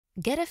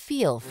Get a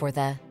feel for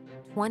the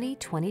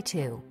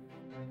 2022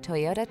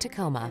 Toyota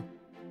Tacoma.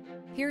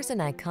 Here's an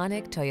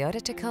iconic Toyota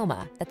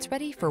Tacoma that's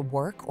ready for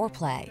work or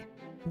play.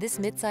 This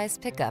midsize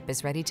pickup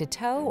is ready to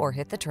tow or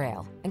hit the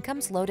trail and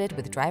comes loaded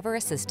with driver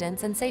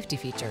assistance and safety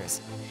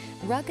features.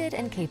 Rugged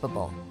and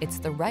capable, it's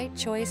the right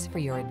choice for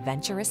your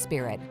adventurous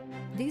spirit.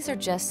 These are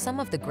just some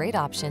of the great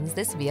options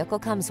this vehicle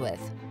comes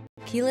with: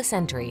 keyless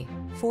entry,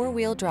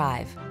 four-wheel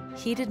drive,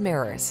 heated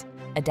mirrors,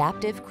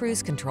 adaptive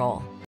cruise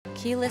control,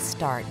 keyless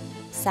start,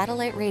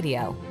 satellite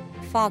radio,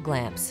 fog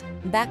lamps,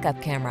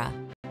 backup camera,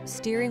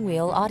 steering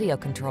wheel audio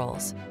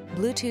controls,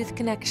 Bluetooth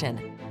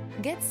connection.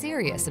 Get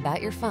serious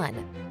about your fun.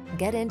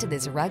 Get into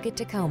this rugged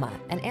Tacoma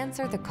and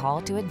answer the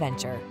call to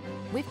adventure.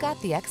 We've got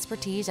the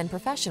expertise and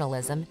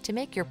professionalism to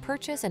make your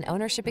purchase and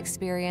ownership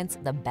experience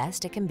the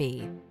best it can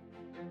be.